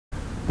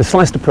The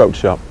sliced approach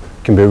shot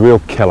can be a real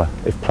killer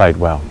if played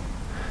well.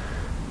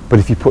 But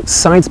if you put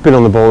side spin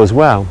on the ball as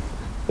well,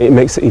 it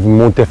makes it even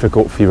more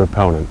difficult for your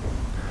opponent.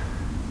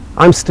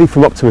 I'm Steve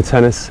from Optima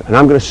Tennis, and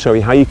I'm going to show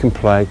you how you can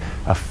play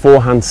a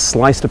forehand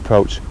sliced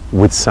approach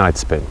with side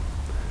spin.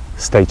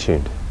 Stay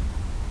tuned.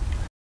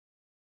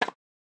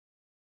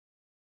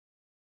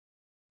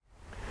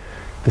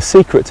 The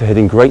secret to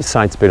hitting great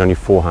side spin on your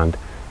forehand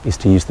is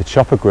to use the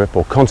chopper grip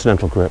or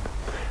continental grip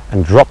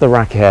and drop the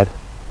racket head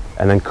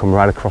and then come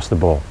right across the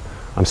ball.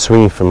 I'm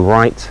swinging from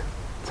right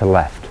to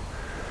left.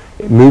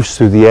 It moves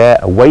through the air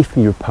away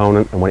from your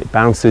opponent, and when it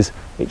bounces,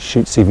 it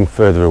shoots even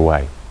further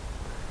away.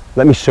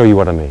 Let me show you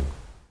what I mean.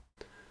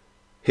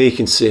 Here you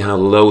can see how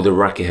low the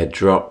racket head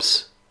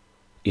drops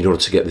in order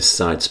to get this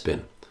side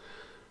spin.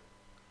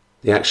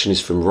 The action is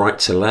from right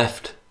to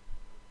left,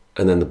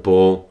 and then the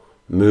ball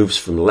moves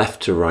from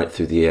left to right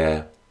through the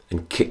air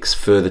and kicks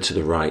further to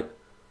the right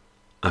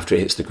after it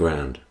hits the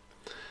ground.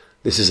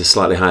 This is a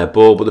slightly higher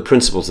ball, but the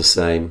principle's the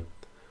same.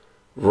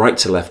 Right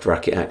to left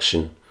racket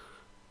action,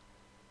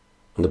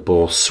 and the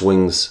ball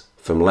swings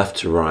from left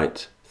to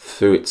right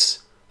through its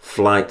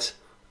flight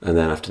and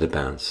then after the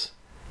bounce.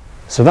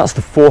 So that's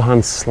the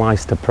forehand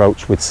sliced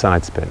approach with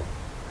side spin.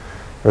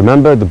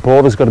 Remember, the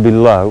ball has got to be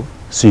low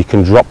so you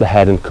can drop the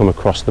head and come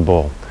across the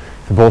ball.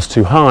 If the ball's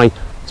too high,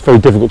 it's very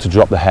difficult to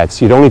drop the head,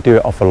 so you'd only do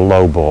it off a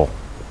low ball.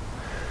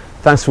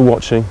 Thanks for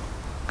watching,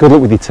 good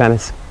luck with your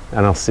tennis,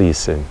 and I'll see you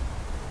soon.